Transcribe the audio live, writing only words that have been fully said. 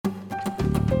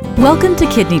Welcome to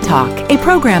Kidney Talk, a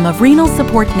program of Renal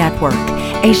Support Network,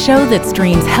 a show that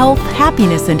streams health,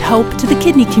 happiness, and hope to the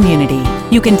kidney community.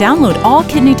 You can download all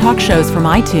Kidney Talk shows from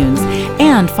iTunes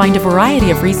and find a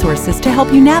variety of resources to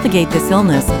help you navigate this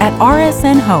illness at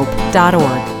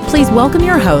rsnhope.org. Please welcome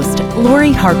your host,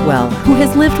 Lori Hartwell, who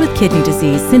has lived with kidney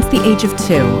disease since the age of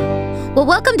 2. Well,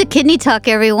 welcome to Kidney Talk,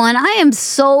 everyone. I am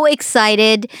so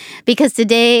excited because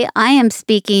today I am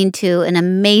speaking to an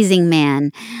amazing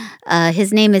man.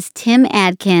 His name is Tim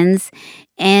Adkins,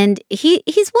 and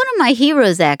he's one of my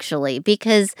heroes, actually,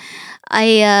 because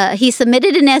he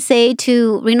submitted an essay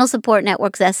to Renal Support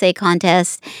Network's essay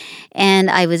contest, and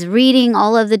I was reading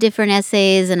all of the different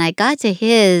essays, and I got to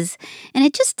his, and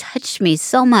it just touched me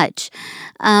so much.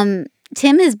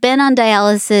 Tim has been on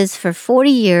dialysis for 40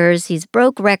 years. He's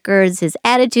broke records. His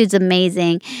attitude's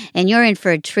amazing. And you're in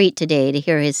for a treat today to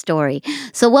hear his story.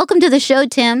 So welcome to the show,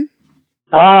 Tim.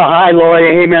 Oh, hi,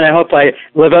 Lori. Hey, man, I hope I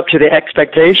live up to the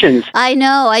expectations. I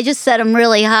know. I just set them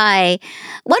really high.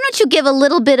 Why don't you give a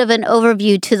little bit of an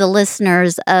overview to the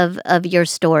listeners of your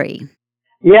story?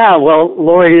 Yeah, well,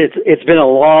 Lori, it's been a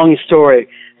long story.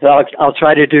 So I'll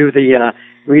try to do the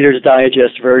Reader's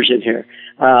Digest version here.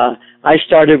 I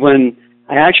started when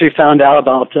I actually found out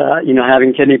about,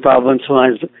 having kidney problems when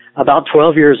I was about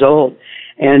 12 years old.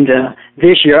 And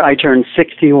this year I turned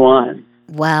 61.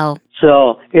 Wow.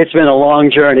 So it's been a long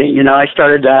journey. I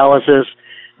started dialysis,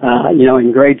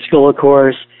 in grade school, of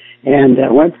course, and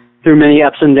went through many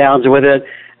ups and downs with it.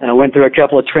 Went through a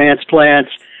couple of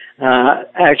transplants.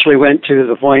 Actually went to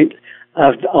the point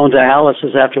of on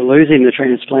dialysis after losing the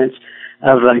transplants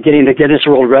of getting the Guinness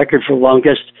World Record for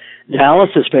longest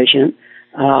dialysis patient.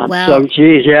 Wow. So,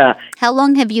 geez, yeah. How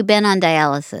long have you been on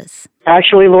dialysis?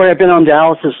 Actually, Lori, I've been on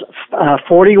dialysis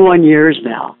 41 years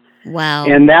now. Wow.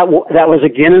 And that was a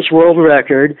Guinness World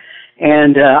Record,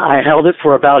 and I held it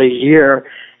for about a year.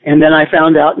 And then I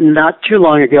found out not too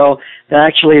long ago that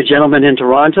actually a gentleman in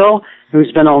Toronto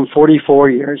who's been on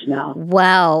 44 years now.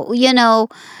 Wow.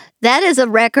 That is a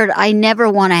record I never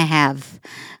want to have.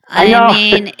 I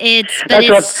mean, it's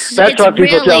what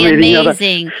people really tell me.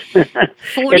 amazing.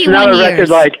 41 it's not a record years.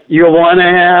 like you want to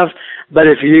have, but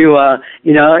if you,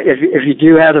 if you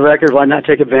do have the record, why not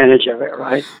take advantage of it,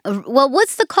 right? Well,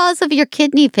 what's the cause of your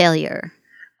kidney failure?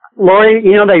 Lori,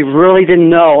 they really didn't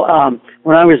know.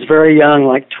 When I was very young,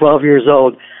 like 12 years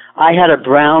old, I had a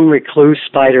brown recluse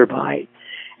spider bite,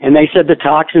 and they said the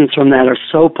toxins from that are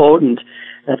so potent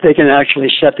that they can actually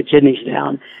shut the kidneys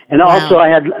down. And also I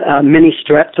had many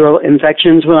strep throat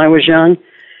infections when I was young,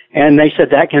 and they said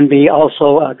that can be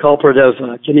also a culprit of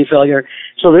kidney failure.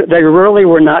 So they really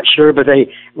were not sure, but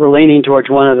they were leaning towards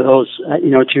one of those,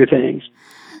 two things.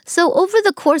 So over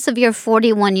the course of your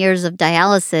 41 years of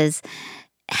dialysis,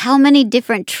 how many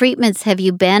different treatments have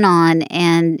you been on?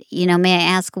 And, may I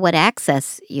ask what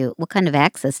kind of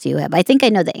access do you have? I think I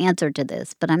know the answer to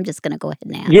this, but I'm just going to go ahead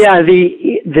and ask. Yeah,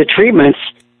 the treatments,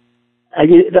 a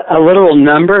literal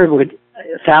number would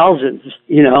thousands,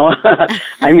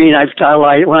 I mean,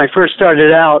 when I first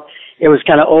started out, it was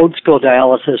kind of old school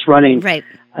dialysis running right.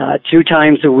 2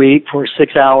 times a week for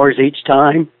 6 hours each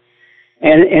time.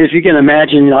 And if you can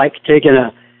imagine, like, taking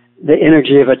the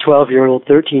energy of a 12-year-old,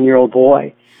 13-year-old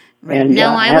boy. Right. And, no,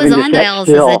 I was on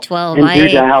dialysis at 12. And do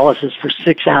dialysis for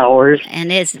 6 hours.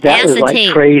 And it's that acetate. was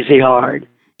like crazy hard.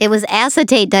 It was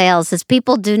acetate dialysis.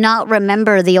 People do not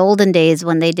remember the olden days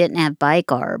when they didn't have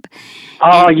bicarb.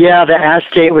 Oh, yeah, the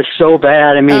acetate was so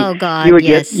bad. I mean, oh, God, you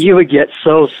would get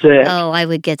so sick. Oh, I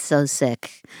would get so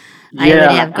sick. Yeah, I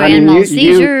would have grand mal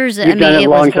seizures. You've done it a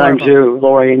long time too,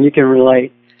 Lori, and you can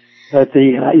relate. But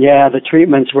the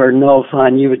treatments were no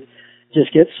fun. You would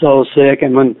just get so sick,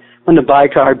 and when the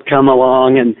bicarb come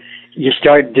along and you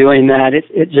start doing that,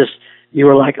 you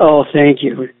were like, oh, thank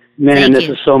you. Man, this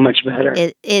is so much better.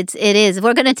 It is.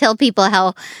 We're going to tell people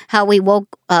how we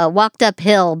walked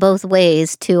uphill both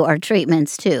ways to our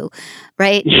treatments too,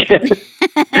 right?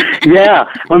 Yeah.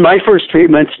 When my first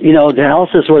treatments,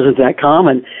 dialysis wasn't that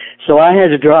common, so I had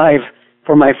to drive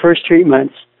for my first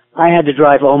treatments. I had to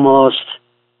drive almost,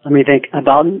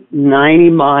 about 90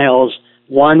 miles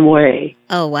one way.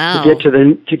 Oh wow! To get to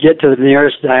the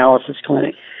nearest dialysis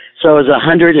clinic. So it was a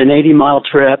 180-mile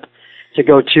trip to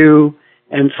go to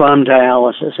and from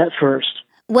dialysis at first.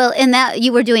 Well, in that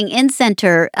you were doing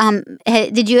in-center.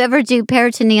 Did you ever do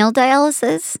peritoneal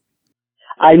dialysis?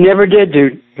 I never did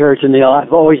do peritoneal.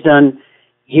 I've always done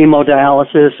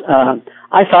hemodialysis.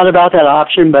 I thought about that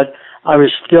option, but I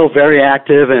was still very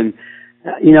active, and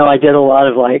I did a lot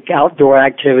of outdoor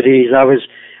activities. I was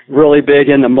really big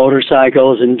into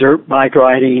motorcycles and dirt bike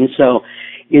riding, so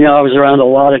I was around a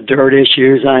lot of dirt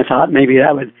issues, and I thought maybe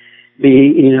that would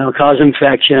cause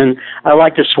infection. I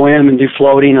like to swim and do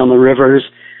floating on the rivers.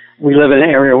 We live in an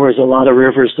area where there's a lot of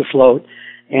rivers to float.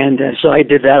 And so I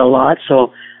did that a lot.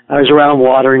 So I was around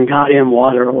water and got in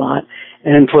water a lot.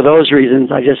 And for those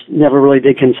reasons, I just never really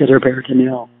did consider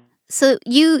peritoneal. So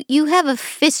you have a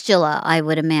fistula, I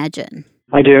would imagine.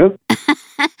 I do.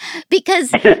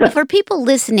 Because for people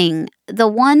listening, the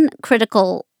one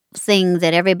critical thing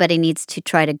that everybody needs to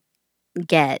try to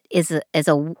get is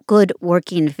a good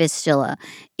working fistula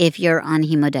if you're on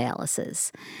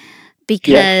hemodialysis.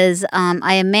 Because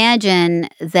I imagine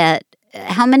that,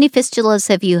 how many fistulas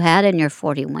have you had in your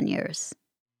 41 years?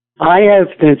 I have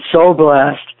been so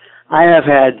blessed. I have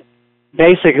had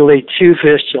basically 2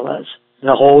 fistulas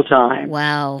the whole time.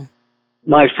 Wow.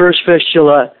 My first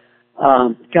fistula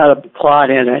got a clot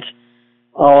in it,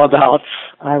 about,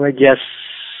 I would guess,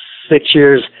 6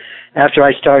 years after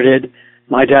I started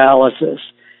my dialysis.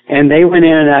 And they went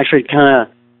in and actually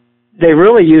they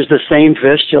really used the same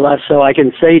fistula, so I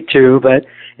can say 2, but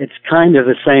it's kind of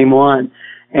the same one.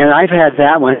 And I've had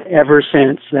that one ever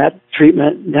since that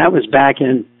treatment. That was back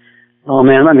in,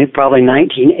 probably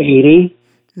 1980.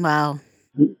 Wow.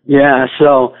 Yeah,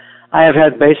 so I have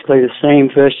had basically the same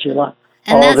fistula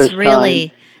and all that's this really,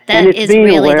 time. that and it's is being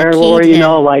really aware, the key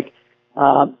Lori,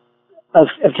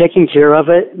 of taking care of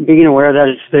it, being aware that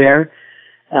it's there.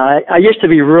 I used to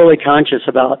be really conscious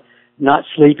about not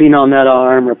sleeping on that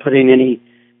arm or putting any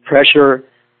pressure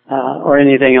or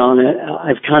anything on it.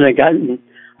 I've kind of gotten,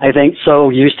 I think, so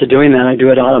used to doing that, I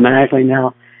do it automatically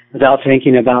now without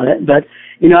thinking about it. But,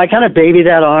 I kind of baby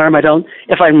that arm.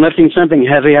 If I'm lifting something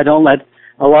heavy, I don't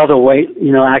allow the weight,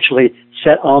 actually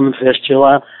set on the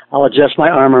fistula. I'll adjust my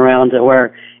arm around to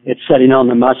where it's setting on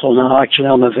the muscle, not actually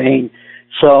on the vein.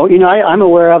 So, I'm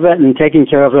aware of it and taking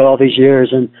care of it all these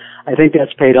years, and I think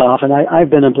that's paid off, and I've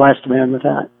been a blessed man with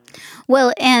that.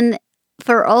 Well, and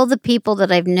for all the people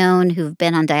that I've known who've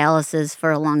been on dialysis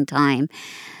for a long time,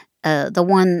 the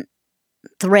one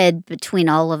thread between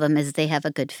all of them is they have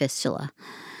a good fistula.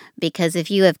 Because if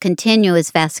you have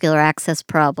continuous vascular access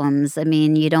problems,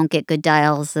 you don't get good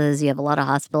dialysis, you have a lot of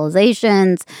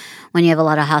hospitalizations. When you have a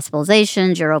lot of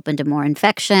hospitalizations, you're open to more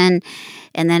infection,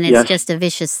 and then it's just a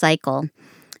vicious cycle.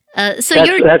 That's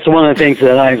one of the things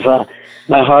that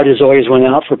my heart has always went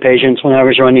out for patients when I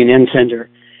was running Incender.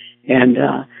 And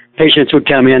patients would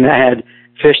come in that had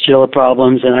fistula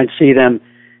problems, and I'd see them,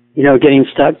 getting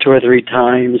stuck 2 or 3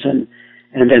 times, and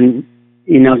then,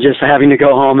 just having to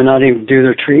go home and not even do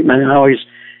their treatment. And I always,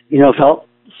 felt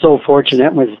so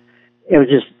fortunate. It was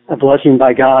just a blessing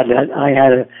by God that I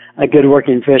had a good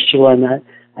working fistula and that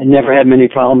I never had many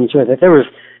problems with it. There was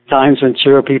times when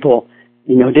sure people,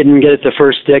 didn't get it the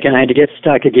first stick and I had to get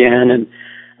stuck again. And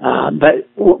but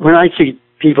when I see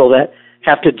people that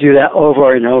have to do that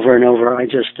over and over and over, I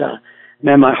just,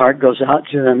 my heart goes out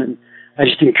to them, and I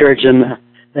just encourage them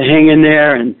to hang in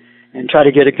there and try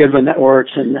to get a good one that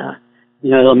works, and,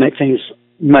 it'll make things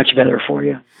much better for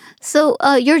you. So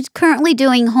you're currently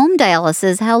doing home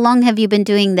dialysis. How long have you been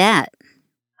doing that?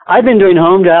 I've been doing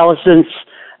home dialysis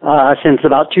since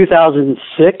about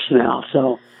 2006 now,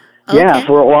 so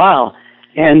for a while.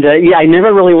 And I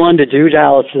never really wanted to do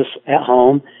dialysis at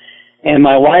home. And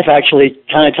my wife actually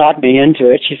kind of talked me into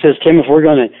it. She says, Tim, if you're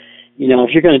going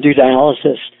to do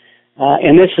dialysis,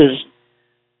 and this is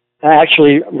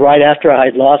actually right after I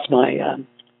had lost my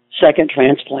second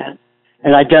transplant,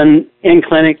 and I'd done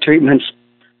in-clinic treatments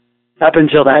up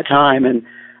until that time, and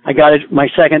I got my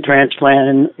second transplant,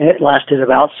 and it lasted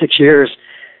about 6 years.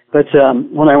 But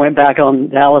when I went back on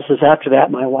dialysis after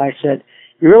that, my wife said,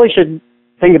 you really should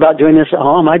think about doing this at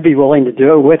home. I'd be willing to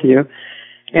do it with you.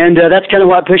 And that's kind of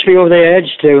what pushed me over the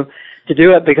edge to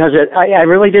do it, because I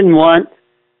really didn't want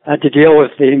to deal with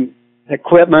the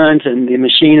equipment and the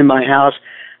machine in my house.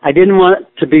 I didn't want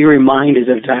to be reminded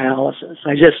of dialysis.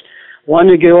 I just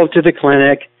wanted to go to the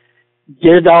clinic,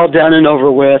 get it all done and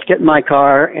over with, get in my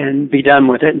car, and be done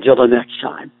with it until the next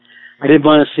time. I didn't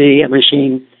want to see a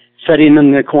machine sitting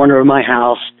in the corner of my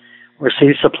house or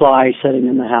see supplies sitting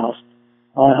in the house.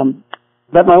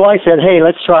 But my wife said, hey,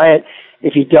 let's try it.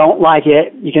 If you don't like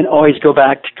it, you can always go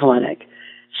back to clinic.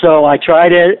 So I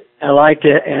tried it, I liked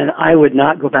it, and I would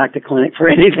not go back to clinic for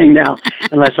anything now,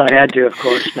 unless I had to, of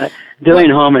course. But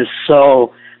doing home is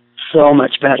so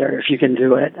much better if you can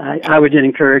do it. I would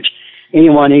encourage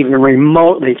anyone even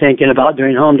remotely thinking about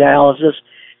doing home dialysis,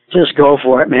 just go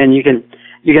for it, man. You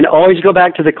can always go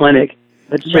back to the clinic,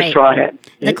 but just try it.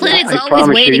 The clinic's always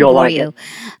waiting for you.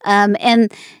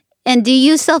 And do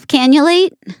you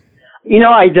self-cannulate?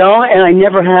 I don't, and I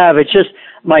never have. It's just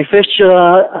my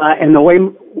fistula and the way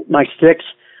my sticks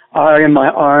are in my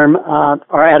arm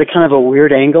are at a kind of a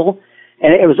weird angle.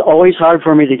 and it was always hard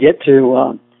for me to get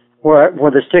to where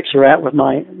the sticks are at with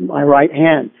my right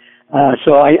hand.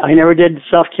 So I never did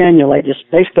self-cannulate, just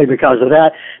basically because of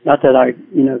that. Not that I,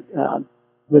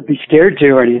 would be scared to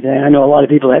or anything. I know a lot of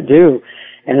people that do,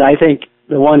 and I think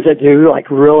the ones that do,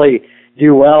 like, really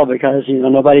do well because,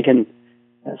 nobody can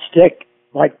stick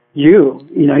like you.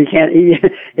 You can't,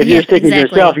 if you're sticking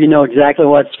yourself, you know exactly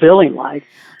what it's feeling like.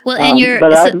 Well, and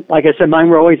like I said, mine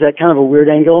were always at kind of a weird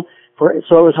angle, so it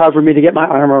was hard for me to get my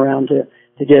arm around to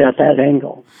get at that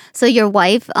angle. So your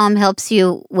wife helps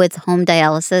you with home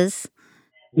dialysis?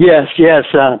 Yes.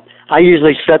 I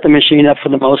usually set the machine up for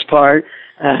the most part.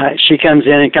 She comes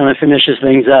in and kind of finishes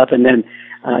things up and then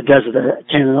does the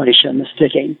cannulation, the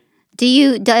sticking. Do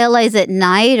you dialyze at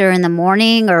night or in the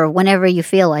morning or whenever you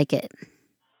feel like it?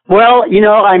 Well,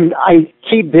 I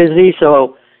keep busy,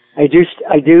 so I do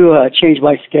change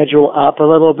my schedule up a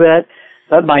little bit.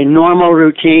 But my normal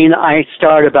routine, I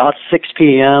start about 6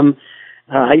 p.m.,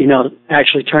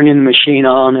 actually turning the machine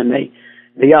on and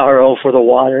the RO for the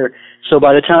water. So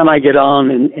by the time I get on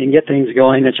and get things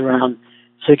going, it's around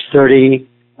 6:30,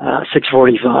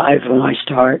 6:45 when I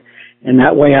start. And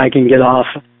that way I can get off,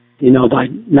 by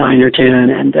 9 or 10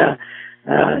 and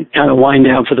kind of wind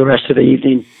down for the rest of the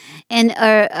evening. And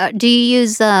do you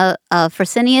use a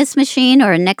Fresenius machine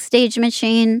or a NextStage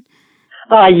machine?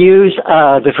 I use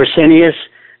the Fresenius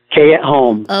K at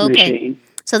Home machine.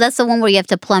 So that's the one where you have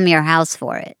to plumb your house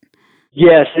for it.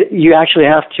 Yes, you actually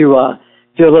have to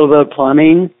do a little bit of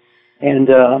plumbing and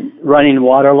running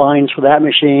water lines for that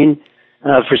machine.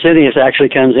 Fresenius actually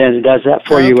comes in and does that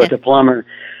for you with the plumber.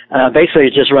 Basically,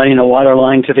 it's just running a water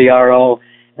line to the RO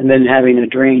and then having a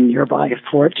drain nearby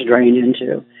for it to drain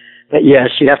into. But yes,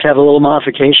 you have to have a little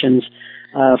modifications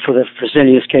for the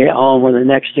Fresenius K at Home where the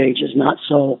NextStage is not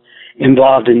so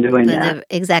involved in doing that.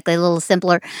 Exactly, a little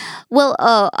simpler. Well,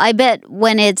 I bet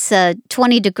when it's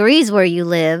 20 degrees where you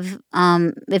live,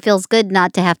 it feels good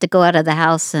not to have to go out of the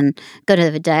house and go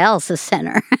to the dialysis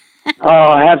center.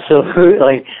 Oh,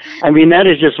 absolutely. I mean, that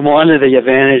is just one of the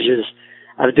advantages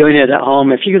of doing it at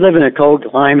home. If you live in a cold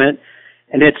climate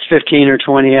and it's 15 or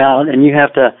 20 out and you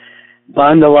have to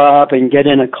bundle up and get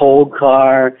in a cold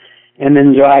car and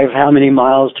then drive how many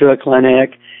miles to a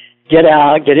clinic, get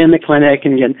out, get in the clinic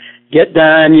and get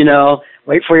done,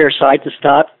 wait for your site to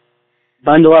stop,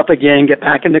 bundle up again, get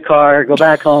back in the car, go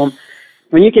back home.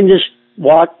 When you can just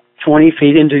walk 20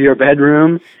 feet into your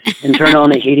bedroom and turn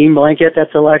on a heating blanket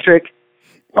that's electric,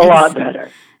 a lot better.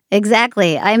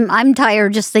 Exactly. I'm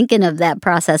tired just thinking of that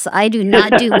process. I do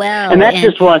not do well. And that's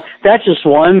just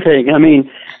one thing. I mean,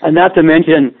 and not to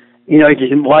mention, you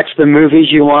can watch the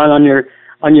movies you want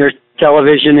on your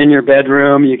television in your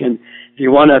bedroom. You can, if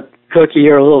you want a cookie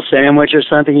or a little sandwich or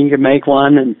something, you can make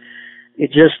one. And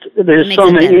there's so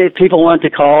many people want to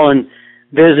call and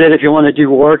visit if you want to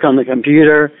do work on the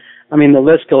computer. I mean, the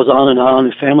list goes on and on.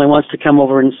 If family wants to come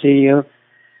over and see you,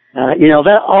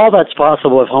 all that's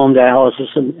possible with home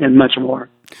dialysis and much more.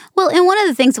 Well, and one of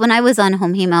the things when I was on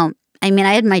home hemo, I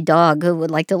had my dog who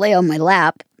would like to lay on my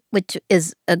lap, which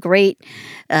is a great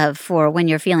for when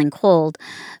you're feeling cold.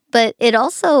 But it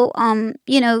also,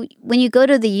 when you go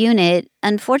to the unit,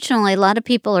 unfortunately, a lot of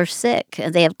people are sick.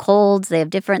 They have colds, they have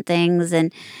different things,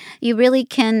 and you really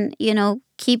can,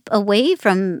 keep away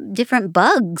from different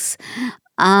bugs.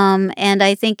 And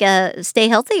I think stay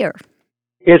healthier.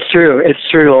 It's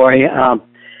true, Lori.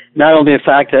 Not only the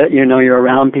fact that, you're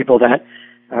around people that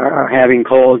are having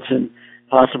colds and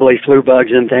possibly flu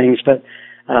bugs and things, but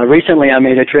recently I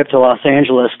made a trip to Los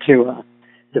Angeles to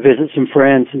visit some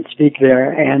friends and speak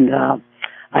there, and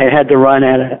I had to run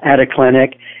at a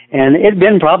clinic, and it had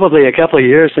been probably a couple of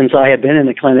years since I had been in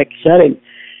a clinic setting.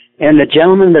 And the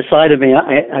gentleman beside of me,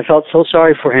 I felt so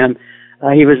sorry for him.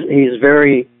 He's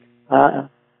very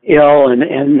ill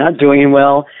and not doing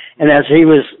well. And as he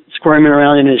was squirming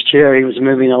around in his chair, he was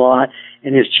moving a lot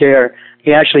in his chair.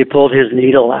 He actually pulled his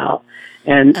needle out,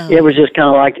 and it was just kind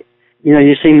of like,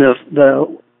 you've seen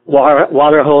the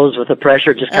water hose with the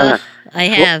pressure just kind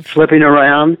of flipping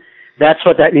around. That's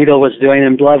what that needle was doing,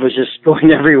 and blood was just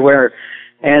going everywhere.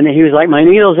 And he was like, my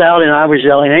needle's out, and I was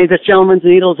yelling, hey, this gentleman's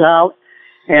needle's out,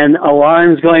 and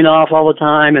alarms going off all the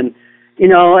time. And,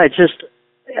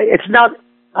 it's not,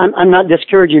 I'm not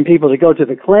discouraging people to go to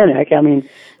the clinic. I mean,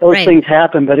 those things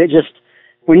happen, but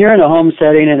when you're in a home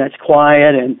setting and it's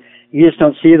quiet and you just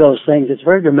don't see those things, it's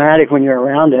very dramatic when you're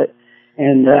around it.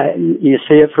 And you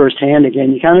see it firsthand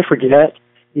again. You kind of forget.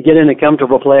 You get in a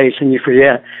comfortable place and you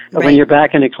forget. But when you're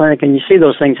back in the clinic and you see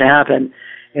those things happen,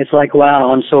 it's like,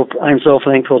 wow, I'm so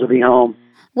thankful to be home.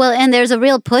 Well, and there's a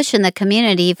real push in the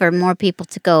community for more people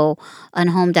to go on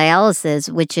home dialysis,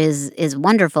 which is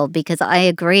wonderful because I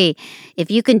agree. If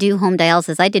you can do home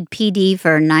dialysis, I did PD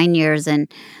for 9 years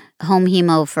and home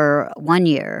hemo for 1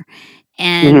 year.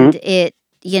 And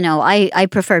I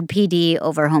preferred PD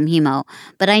over home hemo,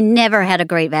 but I never had a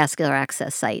great vascular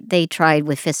access site. They tried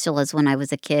with fistulas when I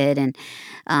was a kid and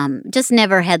just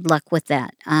never had luck with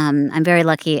that. I'm very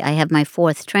lucky. I have my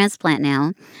 4th transplant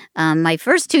now. My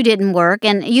first 2 didn't work,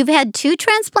 and you've had 2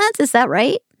 transplants, is that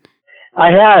right?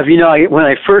 I have. When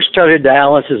I first started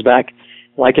dialysis back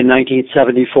like in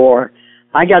 1974,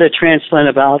 I got a transplant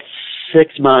about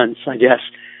 6 months, I guess,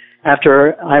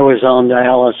 after I was on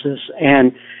dialysis.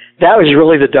 And that was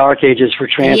really the dark ages for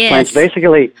transplants. Yes.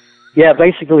 Basically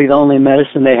the only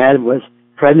medicine they had was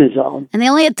prednisone. And they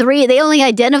only had 3. They only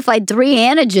identified 3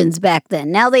 antigens back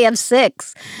then. Now they have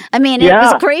 6. I mean, it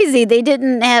was crazy. They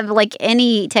didn't have like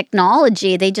any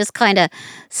technology. They just kind of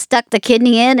stuck the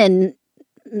kidney in and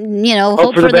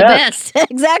hope for the best.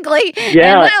 Exactly.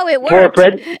 Yeah. And wow, it worked.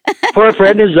 Pour a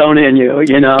prednisone in you.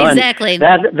 Exactly.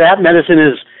 And that medicine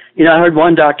is. I heard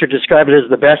one doctor describe it as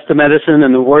the best of medicine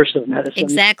and the worst of medicine.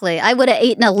 Exactly. I would have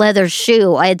eaten a leather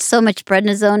shoe. I had so much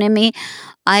prednisone in me.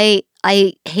 I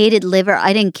hated liver.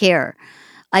 I didn't care.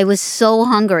 I was so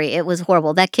hungry. It was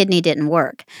horrible. That kidney didn't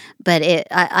work. But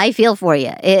I feel for you.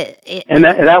 And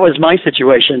that was my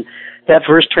situation. That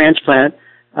first transplant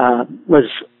was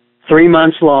 3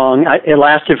 months long. It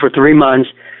lasted for 3 months.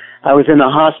 I was in the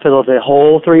hospital the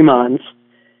whole 3 months.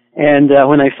 And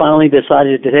when I finally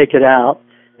decided to take it out,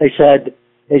 they said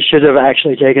they should have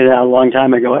actually taken it out a long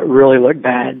time ago. It really looked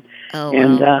bad. Oh,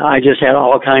 and wow. I just had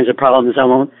all kinds of problems. I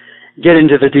won't get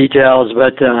into the details,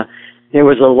 but it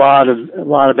was a lot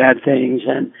of bad things.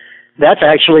 And that's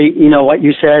actually, what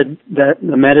you said, that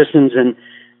the medicines and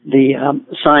the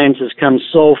science has come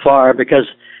so far, because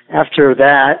after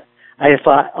that, I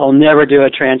thought, I'll never do a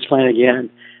transplant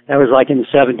again. That was like in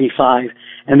 75.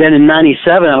 And then in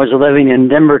 97, I was living in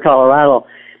Denver, Colorado,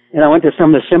 and I went to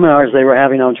some of the seminars they were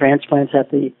having on transplants at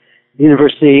the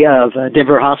University of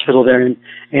Denver Hospital there.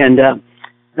 And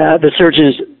the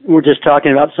surgeons were just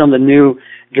talking about some of the new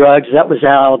drugs that was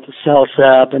out,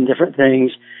 CellCept and different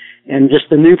things, and just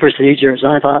the new procedures.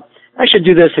 And I thought, I should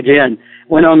do this again.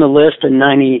 Went on the list in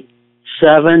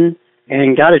 97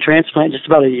 and got a transplant just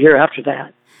about a year after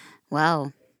that.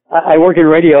 Wow. I work in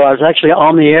radio. I was actually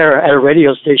on the air at a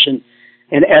radio station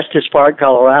in Estes Park,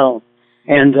 Colorado.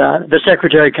 And the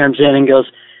secretary comes in and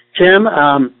goes, Tim,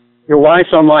 your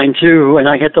wife's on line 2. And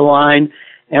I hit the line,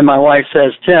 and my wife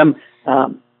says, Tim,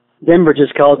 Denver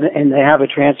just called, and they have a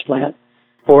transplant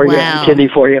for you, a kidney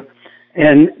for you.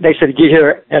 And they said, get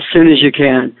here as soon as you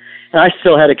can. And I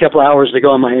still had a couple hours to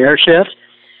go on my air shift.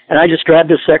 And I just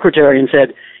grabbed the secretary and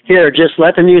said, here, just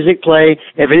let the music play.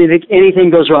 If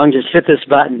anything goes wrong, just hit this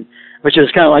button, which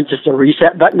was kind of like just a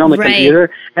reset button on the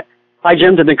computer. I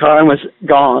jumped in the car and was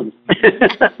gone.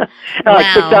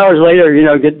 Like 6 hours later,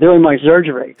 doing my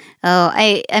surgery. Oh,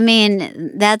 I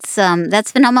mean, that's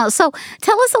phenomenal. So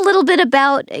tell us a little bit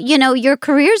about, your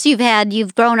careers you've had.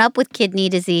 You've grown up with kidney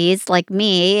disease like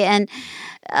me, and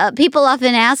people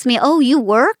often ask me, oh, you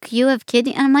work? You have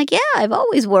kidney? And I'm like, yeah, I've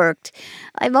always worked.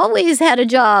 I've always had a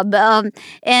job.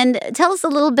 And tell us a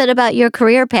little bit about your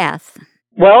career path.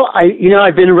 Well,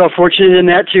 I've been real fortunate in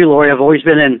that too, Lori. I've always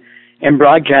been in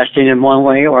broadcasting in one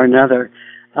way or another.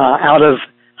 Out of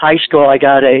high school, I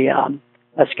got a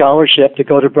scholarship to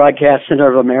go to Broadcast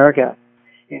Center of America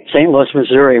in St. Louis,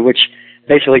 Missouri, which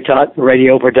basically taught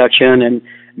radio production and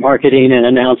marketing and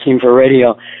announcing for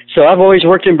radio. So I've always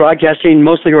worked in broadcasting,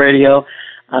 mostly radio.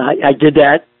 I did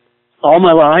that all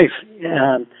my life.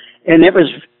 And it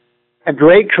was a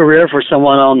great career for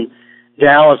someone on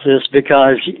dialysis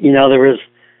because, there was,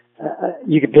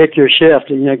 you could pick your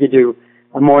shift and, you could do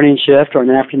a morning shift or an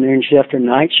afternoon shift or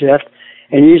night shift.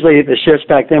 And usually the shifts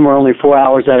back then were only 4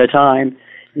 hours at a time.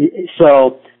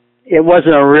 So it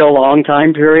wasn't a real long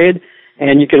time period,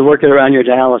 and you could work it around your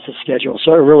dialysis schedule.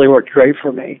 So it really worked great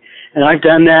for me. And I've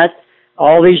done that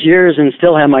all these years and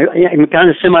still have I'm kind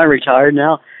of semi-retired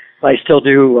now, but I still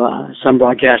do some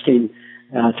broadcasting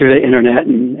through the internet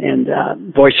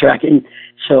and voice tracking.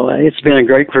 So it's been a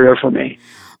great career for me.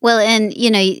 Well, and,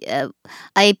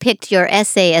 I picked your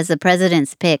essay as the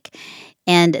president's pick.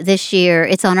 And this year,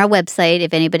 it's on our website.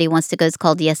 If anybody wants to go, it's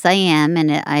called Yes, I Am.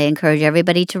 And I encourage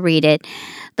everybody to read it.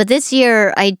 But this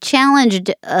year, I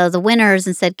challenged the winners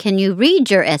and said, can you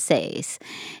read your essays?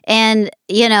 And,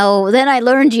 then I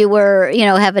learned you were,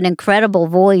 have an incredible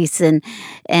voice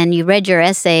and you read your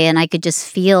essay and I could just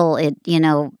feel it,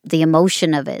 the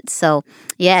emotion of it. So,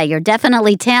 yeah, you're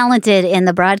definitely talented in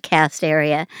the broadcast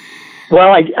area.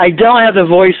 Well, I don't have the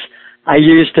voice I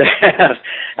used to have.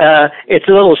 It's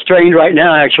a little strained right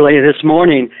now, actually. This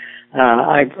morning,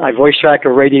 I voice track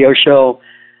a radio show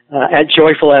at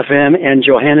Joyful FM in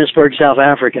Johannesburg, South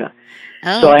Africa.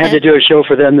 Oh, so I had to do a show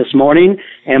for them this morning,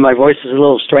 and my voice is a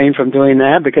little strained from doing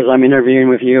that because I'm interviewing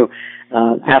with you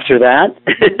after that.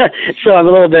 So I'm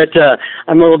a little bit,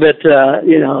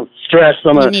 stressed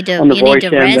on the voice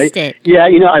end. Rest it. Yeah,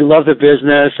 I love the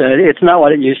business. It's not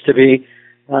what it used to be,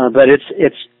 but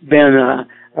it's been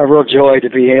a real joy to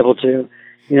be able to,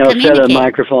 set a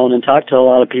microphone and talk to a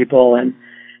lot of people and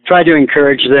try to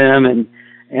encourage them and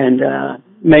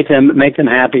make them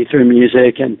happy through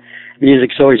music. And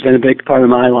music's always been a big part of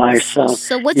my life.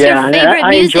 So what's your favorite music?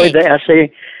 I enjoyed the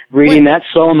essay, reading that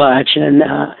so much. And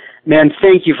man,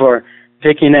 thank you for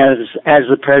picking that as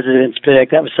the president's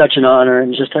pick. That was such an honor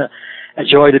and just a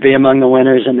joy to be among the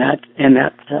winners in that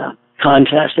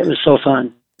contest. It was so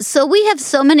fun. So we have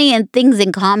so many things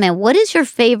in common. What is your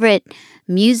favorite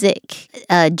music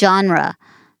genre?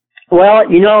 Well,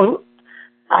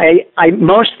 I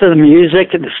most of the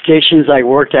music at the stations I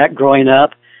worked at growing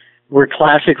up were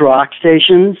classic rock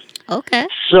stations. Okay.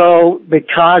 So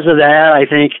because of that, I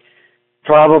think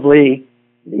probably,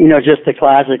 just the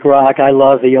classic rock. I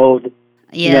love the old,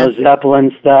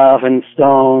 Zeppelin stuff and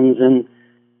Stones and,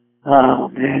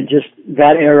 just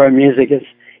that era of music is,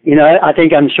 I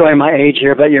think I'm showing my age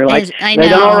here, but you're like, I they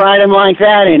don't write them like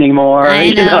that anymore.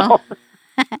 I know.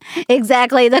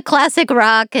 Exactly, the classic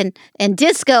rock and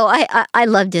disco. I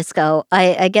love disco.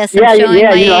 I guess I'm showing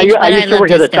my age, but I used to work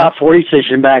disco. at the top 40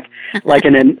 station back, like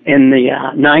in the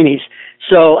 90s.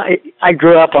 So I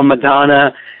grew up on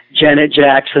Madonna, Janet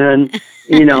Jackson,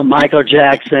 Michael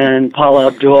Jackson, Paula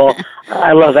Abdul.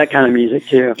 I love that kind of music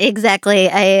too. Exactly.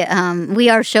 We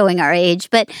are showing our age,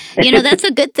 but that's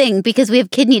a good thing because we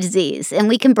have kidney disease and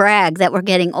we can brag that we're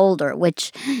getting older,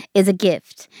 which is a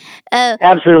gift.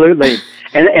 Absolutely.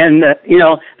 And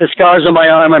the scars on my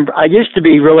arm. I used to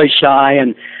be really shy,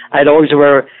 and I'd always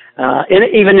wear,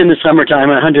 even in the summertime,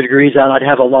 100 degrees out, I'd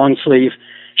have a long sleeve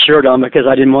shirt on because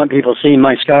I didn't want people seeing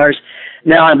my scars.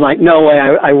 Now I'm like, no way.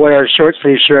 I wear a short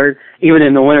sleeve shirt even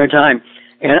in the wintertime.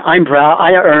 And I'm proud.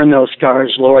 I earned those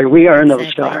scars, Lori. We earned those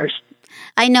scars.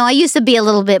 I know. I used to be a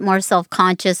little bit more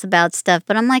self-conscious about stuff,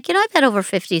 but I'm like, I've had over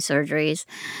 50 surgeries.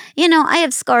 I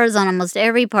have scars on almost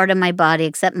every part of my body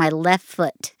except my left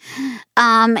foot.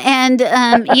 And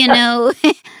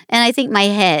I think my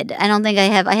head. I don't think I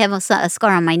have a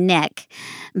scar on my neck,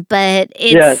 but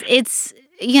it's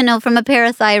from a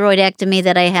parathyroidectomy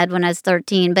that I had when I was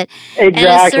 13. But exactly.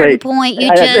 At a certain point, you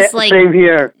just same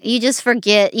here. You just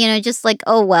forget, just like,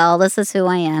 oh well, this is who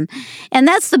I am, and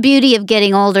that's the beauty of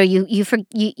getting older. You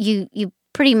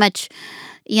pretty much,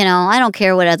 I don't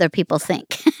care what other people think.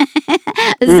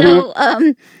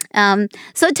 Mm-hmm.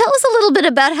 So tell us a little bit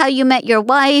about how you met your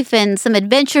wife and some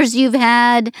adventures you've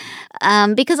had,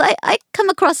 because I come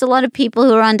across a lot of people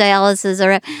who are on dialysis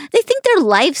they think their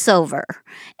life's over.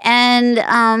 And,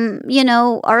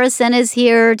 RSN is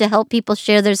here to help people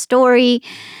share their story,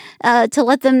 to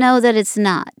let them know that it's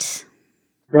not.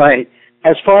 Right.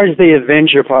 As far as the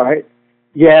adventure part,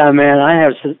 yeah, man, I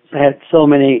have had so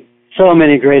many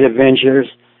great adventures.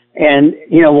 And,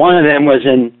 one of them was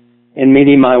in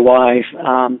meeting my wife.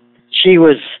 She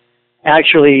was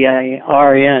actually a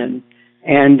RN,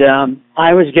 and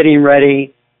I was getting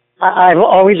ready. I've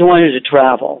always wanted to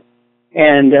travel.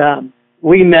 And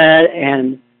we met,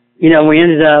 and, we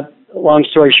ended up, long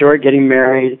story short, getting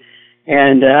married.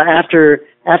 And after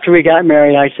we got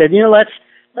married, I said,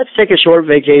 let's take a short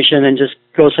vacation and just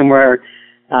go somewhere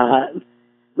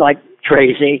like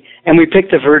crazy. And we picked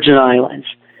the Virgin Islands.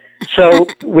 So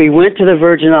we went to the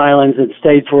Virgin Islands and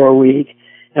stayed for a week.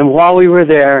 And while we were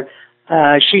there,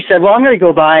 she said, well, I'm going to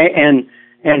go by and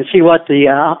see what the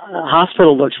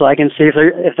hospital looks like and see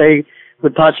if they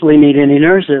would possibly need any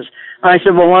nurses. And I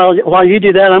said, well, while you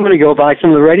do that, I'm going to go by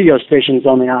some of the radio stations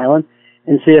on the island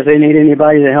and see if they need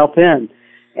anybody to help in.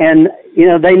 And,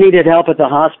 they needed help at the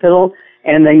hospital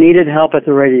and they needed help at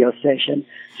the radio station.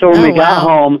 So when we got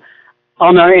home,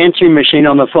 on our answering machine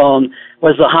on the phone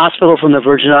was the hospital from the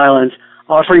Virgin Islands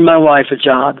offering my wife a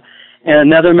job. And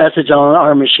another message on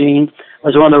our machine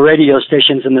was one of the radio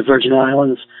stations in the Virgin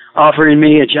Islands offering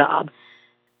me a job.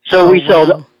 So we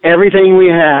sold everything we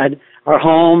had, our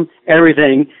home,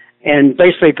 everything, and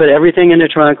basically put everything in the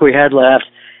trunk we had left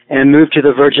and moved to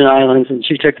the Virgin Islands. And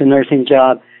she took the nursing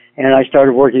job, and I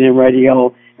started working in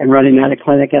radio and running at a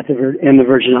clinic in the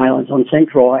Virgin Islands on St.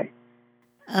 Croix.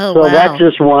 Oh, so that's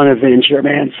just one adventure,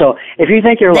 man. So if you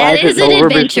think your life is over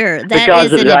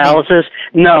because of dialysis,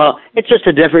 no, it's just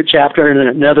a different chapter in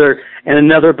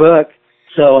another book.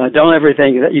 So don't ever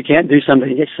think that you can't do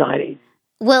something exciting.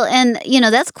 Well, and,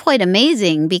 that's quite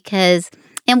amazing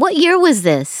and what year was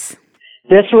this?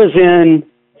 This was in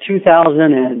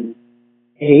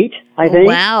 2008, I think.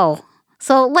 Wow.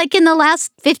 So, like in the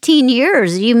last 15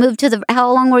 years, you moved to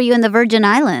how long were you in the Virgin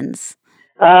Islands?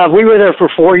 We were there for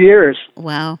 4 years.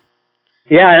 Wow.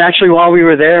 Yeah, and actually while we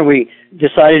were there, we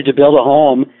decided to build a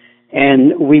home,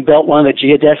 and we built one of the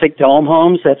geodesic dome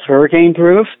homes that's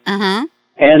hurricane-proof. Uh-huh.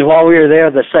 And while we were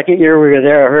there, the second year we were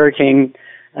there, a hurricane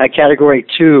Category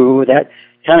 2 that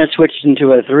kind of switched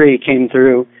into a 3 came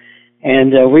through.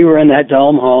 And we were in that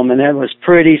dome home, and that was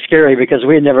pretty scary because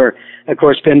we had never, of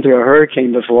course, been through a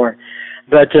hurricane before.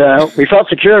 But we felt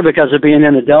secure because of being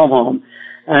in the dome home.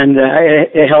 And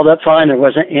it held up fine. There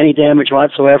wasn't any damage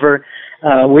whatsoever.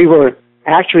 We were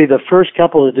actually the first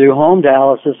couple to do home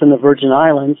dialysis in the Virgin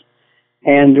Islands.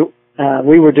 And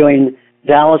we were doing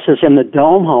dialysis in the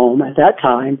dome home at that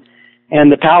time.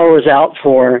 And the power was out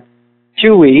for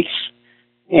 2 weeks.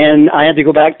 And I had to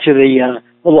go back to the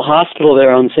little hospital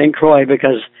there on St. Croix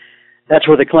because that's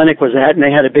where the clinic was at, and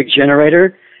they had a big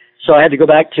generator. So I had to go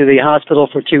back to the hospital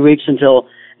for 2 weeks until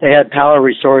they had power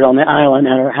restored on the island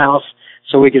at our house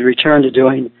so we could return to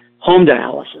doing home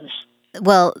dialysis.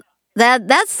 Well,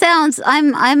 that sounds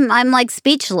I'm like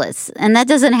speechless, and that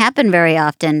doesn't happen very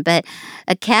often, but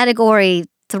a Category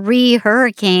 3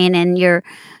 hurricane and you're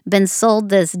been sold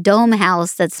this dome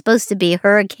house that's supposed to be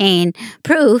hurricane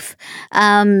proof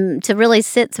to really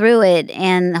sit through it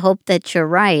and hope that you're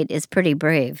right is pretty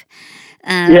brave.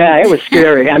 Yeah, it was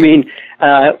scary. I mean,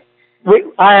 I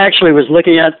actually was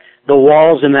looking at the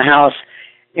walls in the house,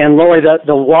 and Lori,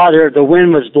 the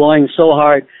wind was blowing so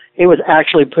hard, it was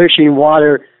actually pushing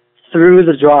water through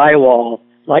the drywall,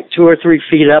 like 2 or 3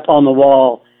 feet up on the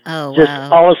wall. Oh, Just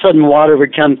wow. all of a sudden water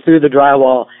would come through the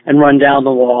drywall and run down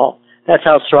the wall. That's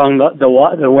how strong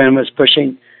the wind was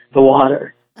pushing the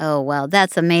water. Oh, wow.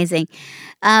 That's amazing.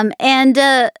 So,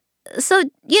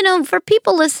 for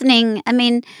people listening, I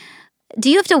mean,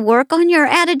 do you have to work on your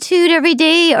attitude every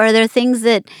day? Are there things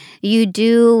that you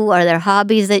do? Are there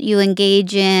hobbies that you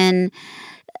engage in?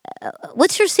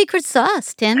 What's your secret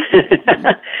sauce, Tim?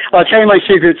 I'll tell you my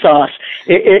secret sauce.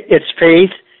 It's faith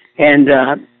and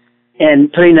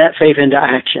putting that faith into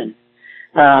action.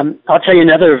 I'll tell you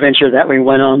another adventure that we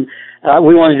went on.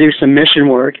 We wanted to do some mission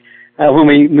work when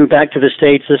we moved back to the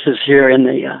States. This is here in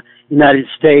the United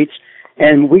States.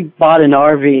 And we bought an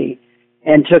RV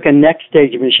and took a next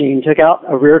stage machine, took out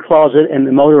a rear closet in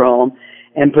the motorhome,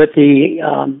 and put the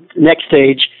next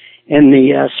stage in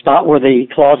the spot where the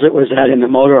closet was at in the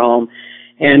motorhome,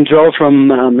 and drove from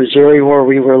Missouri, where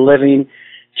we were living,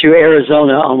 to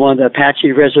Arizona on one of the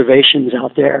Apache reservations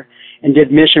out there, and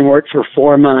did mission work for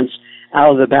 4 months out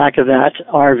of the back of that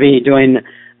RV doing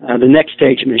the next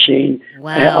stage machine.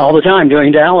 Wow. All the time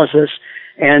doing dialysis.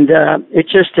 And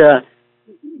it's just,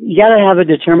 you got to have a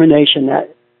determination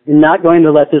that you're not going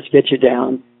to let this get you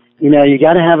down. You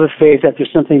got to have a faith that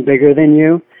there's something bigger than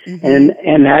you, and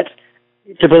that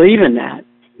to believe in that.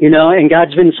 And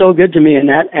God's been so good to me in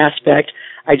that aspect.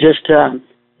 I just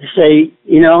say,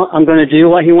 I'm going to do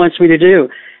what He wants me to do.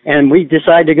 And we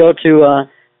decided to go to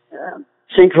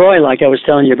St. Croix, like I was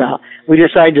telling you about. We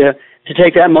decided to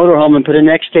take that motorhome and put a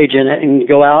next stage in it and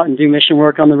go out and do mission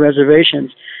work on the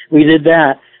reservations. We did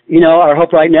that. Our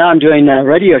hope right now, I'm doing a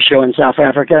radio show in South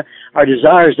Africa. Our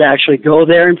desire is to actually go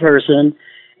there in person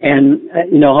and,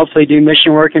 hopefully do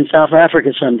mission work in South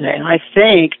Africa someday. And I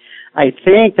think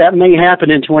that may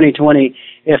happen in 2020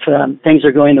 if things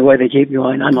are going the way they keep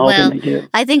going. I'm hoping they do.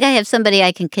 I think I have somebody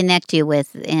I can connect you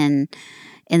with in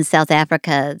South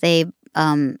Africa. They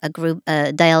a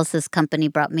dialysis company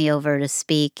brought me over to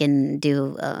speak and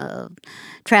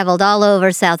traveled all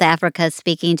over South Africa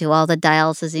speaking to all the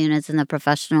dialysis units and the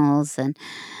professionals. And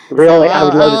really, so I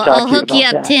would love to talk to you about that. I'll hook you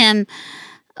up, Tim.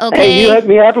 Okay. Hey, you hook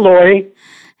me up, Lori.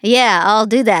 Yeah, I'll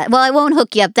do that. Well, I won't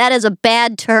hook you up. That is a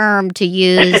bad term to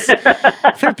use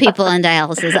for people on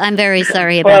dialysis. I'm very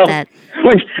sorry about that.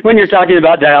 When you're talking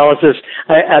about dialysis,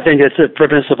 I think it's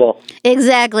permissible.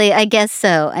 Exactly. I guess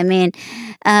so. I mean,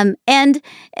 I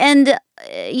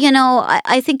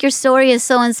think your story is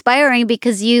so inspiring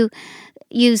because you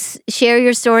share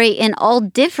your story in all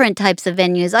different types of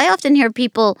venues. I often hear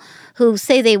people who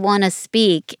say they want to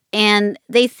speak and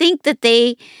they think that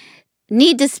they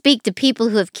need to speak to people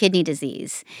who have kidney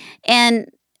disease. And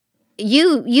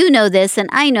you know this and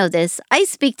I know this. I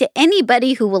speak to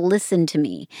anybody who will listen to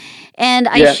me. And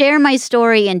I share my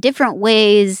story in different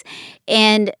ways.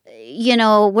 And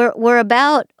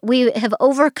we have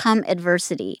overcome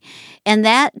adversity. And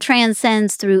that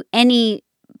transcends through any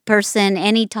person,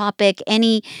 any topic,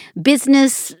 any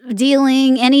business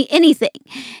dealing, anything.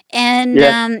 And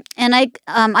Yes.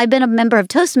 I've been a member of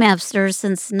Toastmasters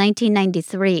since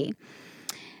 1993.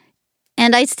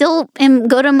 And I still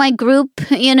go to my group,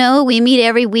 we meet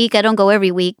every week. I don't go every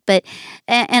week, but,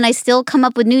 and I still come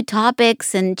up with new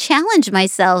topics and challenge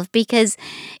myself because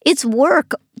it's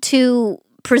work to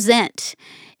present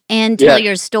and tell Yes.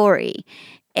 your story.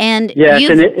 And Yes,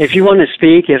 and if you want to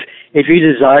speak, if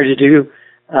you desire to do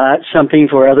something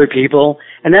for other people,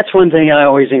 and that's one thing I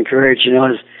always encourage,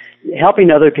 is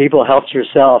helping other people helps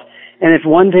yourself. And if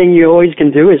one thing you always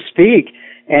can do is speak,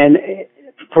 and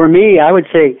for me, I would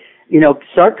say,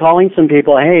 start calling some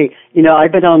people. Hey,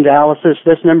 I've been on dialysis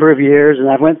this number of years, and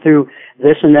I went through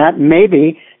this and that.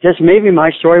 Maybe, just maybe, my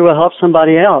story will help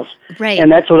somebody else. Right. And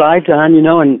that's what I've done, in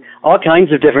all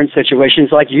kinds of different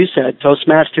situations, like you said,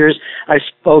 Toastmasters. I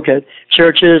spoke at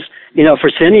churches.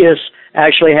 Fresenius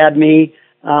actually had me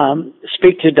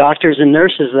speak to doctors and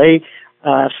nurses. They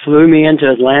flew me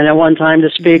into Atlanta one time to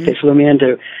speak. They flew me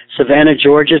into Savannah,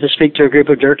 Georgia, to speak to a group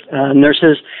of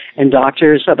nurses and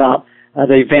doctors about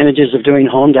the advantages of doing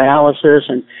home dialysis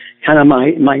and kind of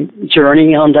my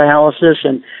journey on dialysis,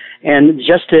 and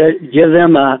just to give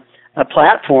them a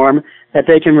platform that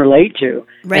they can relate to.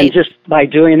 Right. And just by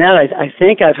doing that, I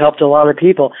think I've helped a lot of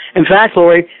people. In fact,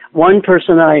 Lori, one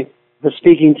person I was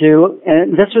speaking to,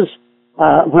 and this was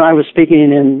when I was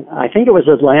speaking in, I think it was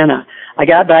Atlanta. I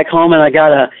got back home and I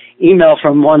got an email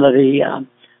from one of the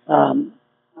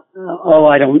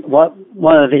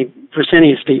one of the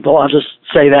Fresenius people, I'll just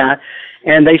say that.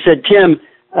 And they said, Tim,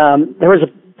 there was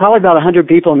probably about 100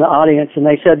 people in the audience, and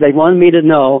they said they wanted me to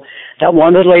know that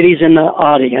one of the ladies in the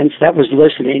audience that was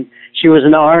listening, she was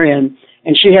an RN,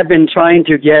 and she had been trying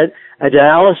to get a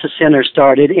dialysis center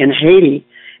started in Haiti,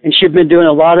 and she'd been doing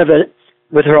a lot of it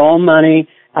with her own money,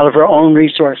 out of her own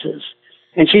resources.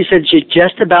 And she said she'd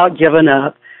just about given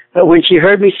up, but when she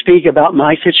heard me speak about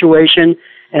my situation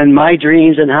and my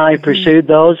dreams and how I pursued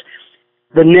those,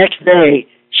 the next day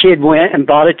she had went and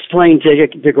bought a plane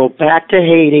ticket to go back to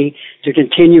Haiti to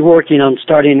continue working on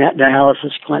starting that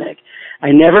dialysis clinic.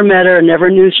 I never met her, never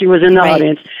knew she was in the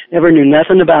audience, never knew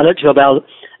nothing about it till about,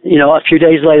 a few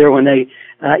days later when they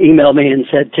emailed me and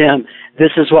said, Tim,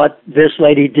 this is what this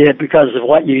lady did because of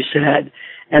what you said.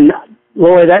 And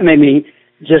Lori, that made me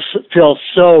just feel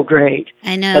so great.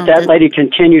 I know. That lady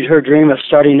continued her dream of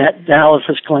starting that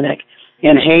dialysis clinic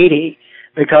in Haiti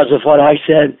because of what I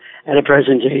said at a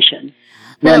presentation.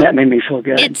 Man, that made me feel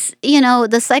good. It's,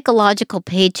 the psychological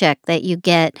paycheck that you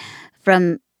get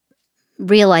from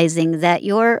realizing that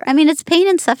it's pain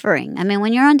and suffering. I mean,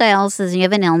 when you're on dialysis and you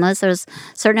have an illness, there's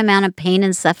a certain amount of pain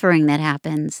and suffering that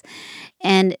happens.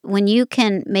 And when you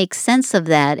can make sense of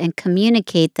that and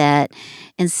communicate that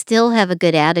and still have a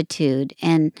good attitude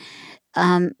and,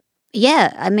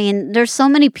 there's so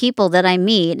many people that I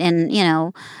meet and,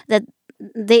 that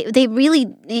they really,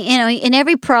 and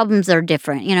every problems are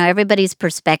different, everybody's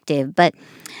perspective, but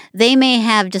they may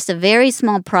have just a very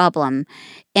small problem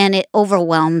and it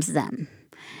overwhelms them.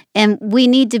 And we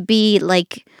need to be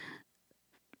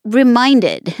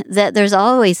reminded that there's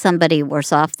always somebody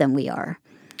worse off than we are.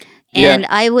 And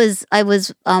I was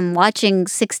watching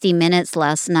 60 Minutes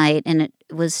last night, and it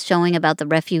was showing about the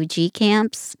refugee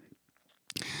camps,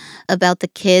 about the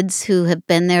kids who have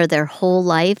been there their whole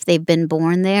life. They've been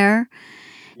born there,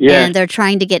 and they're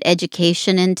trying to get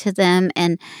education into them.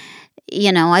 And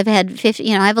I've had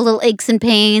I have a little aches and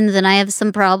pains, and I have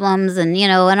some problems, and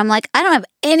and I'm like, I don't have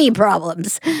any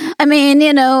problems. I mean,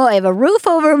 I have a roof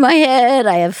over my head,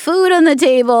 I have food on the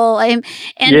table.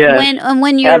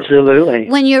 When you're absolutely,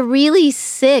 when you're really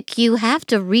sick, you have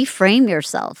to reframe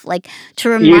yourself, to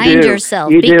remind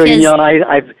yourself. You do.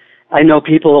 I know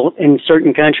people in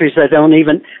certain countries that don't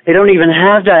even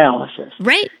have dialysis.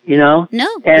 Right. No.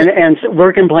 And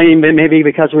we're complaining maybe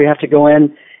because we have to go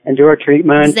in and do our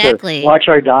treatments, exactly, or watch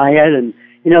our diet, and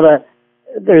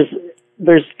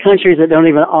there's countries that don't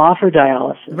even offer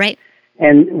dialysis. Right.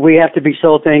 And we have to be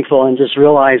so thankful and just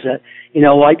realize that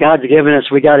what God's given us,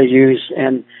 we got to use,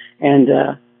 and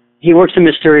He works in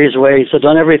mysterious ways. So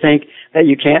don't ever think that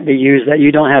you can't be used, that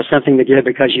you don't have something to give,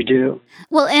 because you do.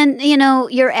 Well, and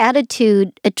your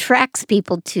attitude attracts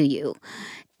people to you.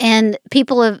 And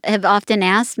people have often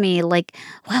asked me,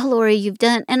 wow, Lori, you've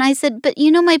done... And I said, but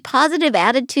my positive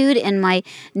attitude and my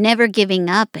never giving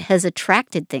up has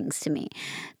attracted things to me.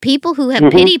 People who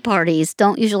have pity parties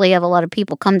don't usually have a lot of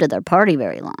people come to their party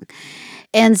very long.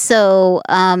 And so,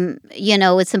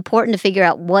 it's important to figure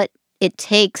out what it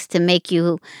takes to make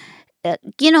you... I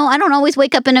don't always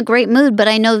wake up in a great mood, but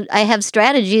I know I have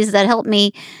strategies that help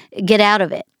me get out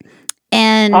of it.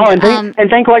 And and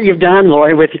think what you've done,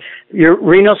 Lori, with your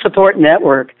Renal Support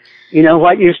Network. You know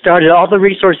what you started, all the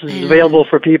resources available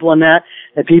for people in that,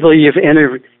 the people you've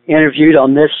interviewed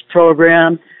on this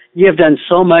program. You have done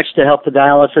so much to help the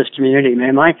dialysis community,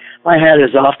 man. My hat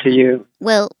is off to you.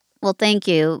 Well, thank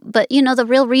you. But, the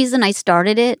real reason I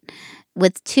started it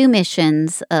with two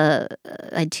missions, I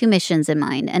had two missions in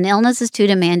mind. An illness is too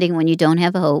demanding when you don't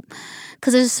have hope,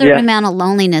 because there's a certain amount of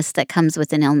loneliness that comes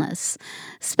with an illness,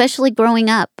 especially growing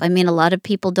up. I mean, a lot of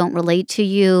people don't relate to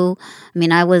you. I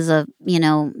mean, I was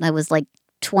like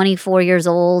 24 years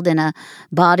old in a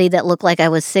body that looked like I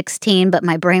was 16, but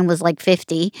my brain was like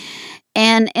 50.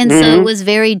 And so it was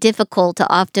very difficult to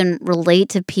often relate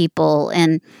to people,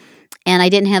 and I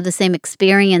didn't have the same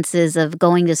experiences of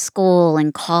going to school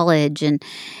and college. And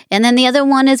then the other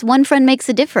one is one friend makes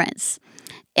a difference.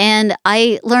 And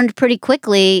I learned pretty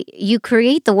quickly, you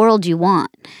create the world you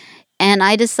want. And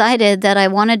I decided that I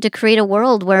wanted to create a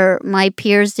world where my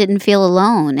peers didn't feel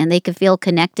alone and they could feel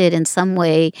connected in some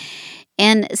way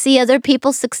and see other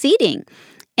people succeeding.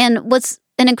 And what's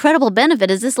an incredible benefit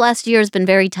is this last year has been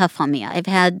very tough on me. I've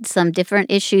had some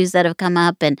different issues that have come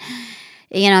up, and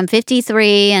I'm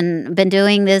 53 and been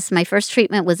doing this. My first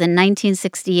treatment was in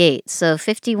 1968, so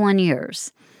 51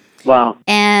 years. Wow.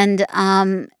 And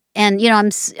a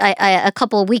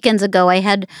couple of weekends ago, I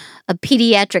had a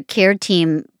pediatric care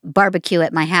team barbecue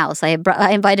at my house. I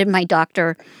invited my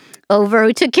doctor over,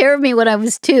 who took care of me when I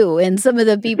was 2, and some of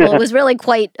the people, it was really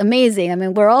quite amazing. I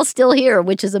mean, we're all still here,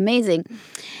 which is amazing.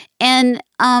 And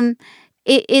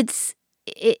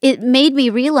it made me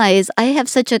realize I have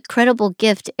such a credible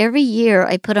gift. Every year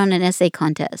I put on an essay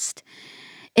contest.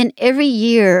 And every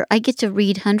year I get to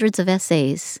read hundreds of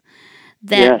essays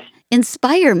that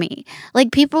inspire me.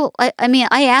 Like people, I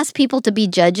ask people to be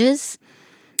judges,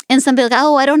 and some people like,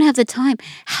 oh, I don't have the time.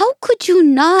 How could you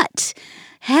not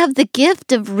have the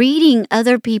gift of reading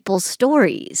other people's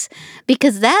stories?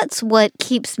 Because that's what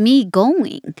keeps me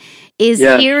going, is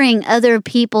hearing other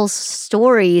people's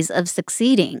stories of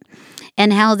succeeding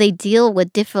and how they deal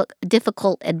with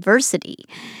difficult adversity.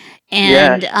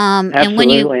 And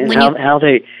and how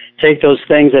they take those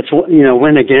things that's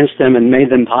went against them and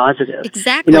made them positive.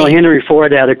 Exactly. Henry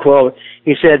Ford had a quote.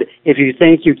 He said, "If you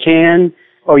think you can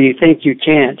or you think you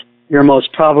can't, you're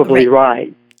most probably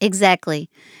right." Exactly.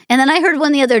 And then I heard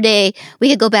one the other day, we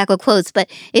could go back with quotes, but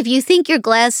if you think your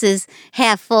glass is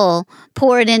half full,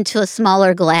 pour it into a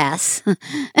smaller glass. I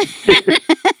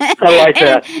like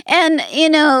that. And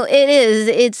it is.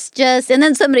 It's just, and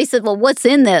then somebody said, well, what's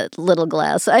in that little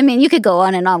glass? I mean, you could go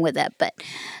on and on with that, but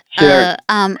sure.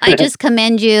 I just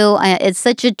commend you. It's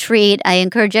such a treat. I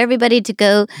encourage everybody to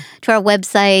go to our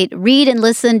website, read and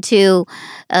listen to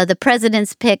the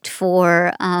president's picked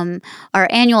for our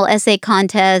annual essay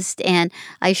contest, and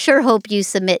I sure hope you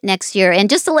submit next year. And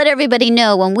just to let everybody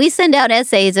know, when we send out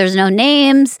essays, there's no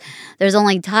names, there's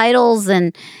only titles,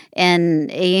 and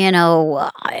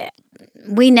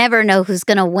we never know who's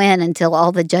going to win until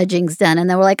all the judging's done, and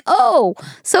then we're like, oh,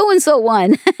 so-and-so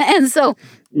won. And so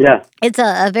it's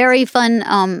a very fun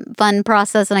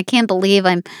process, and I can't believe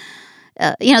I'm,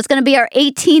 it's going to be our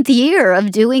 18th year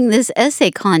of doing this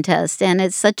essay contest, and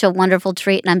it's such a wonderful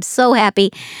treat, and I'm so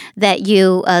happy that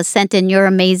you sent in your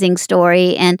amazing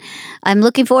story, and I'm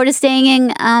looking forward to staying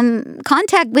in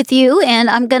contact with you, and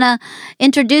I'm going to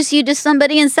introduce you to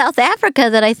somebody in South Africa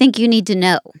that I think you need to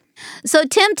know. So,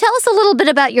 Tim, tell us a little bit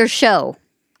about your show.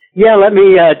 Yeah, let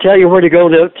me tell you where to go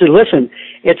to listen.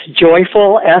 It's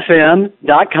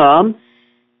joyfulfm.com.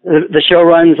 The show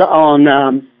runs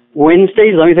on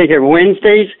Wednesdays. Let me think here.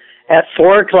 Wednesdays at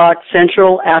 4 o'clock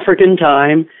Central African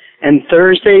Time, and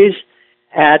Thursdays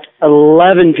at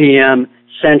 11 p.m.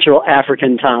 Central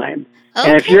African Time. Okay.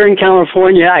 And if you're in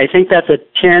California, I think that's a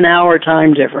 10-hour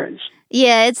time difference.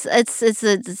 Yeah, it's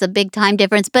a big time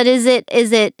difference. But is it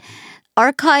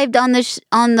archived on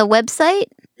the website?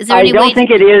 Is there I don't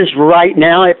think it is right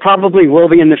now. It probably will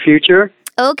be in the future.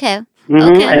 Okay. Mm-hmm.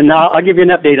 Okay. And I'll give you an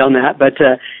update on that. But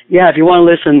if you want to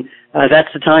listen,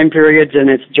 that's the time periods, and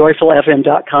it's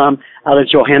joyfulfm.com out of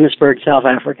Johannesburg, South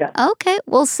Africa. Okay.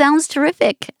 Well, sounds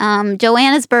terrific.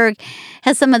 Johannesburg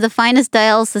has some of the finest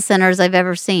dialysis centers I've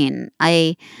ever seen.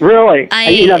 Really?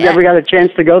 I've never got a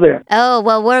chance to go there. Oh,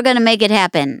 well, we're going to make it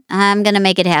happen. I'm going to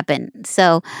make it happen.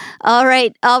 So, all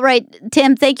right,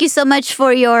 Tim, thank you so much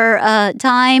for your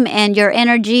time and your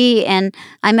energy, and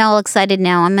I'm all excited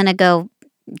now. I'm going to go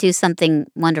do something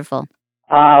wonderful.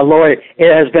 Lori,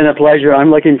 it has been a pleasure.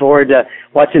 I'm looking forward to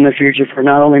what's in the future for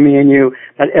not only me and you,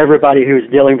 but everybody who's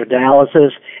dealing with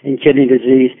dialysis and kidney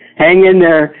disease. Hang in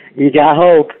there. You got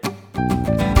hope.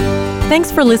 Thanks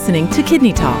for listening to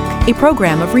Kidney Talk, a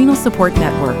program of Renal Support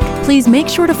Network. Please make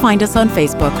sure to find us on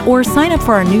Facebook or sign up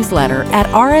for our newsletter at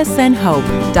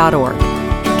rsnhope.org.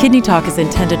 Kidney Talk is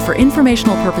intended for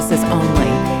informational purposes only.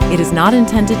 It is not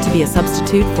intended to be a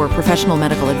substitute for professional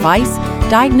medical advice,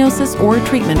 diagnosis, or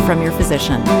treatment from your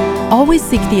physician. Always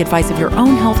seek the advice of your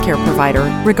own healthcare provider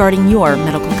regarding your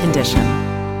medical condition.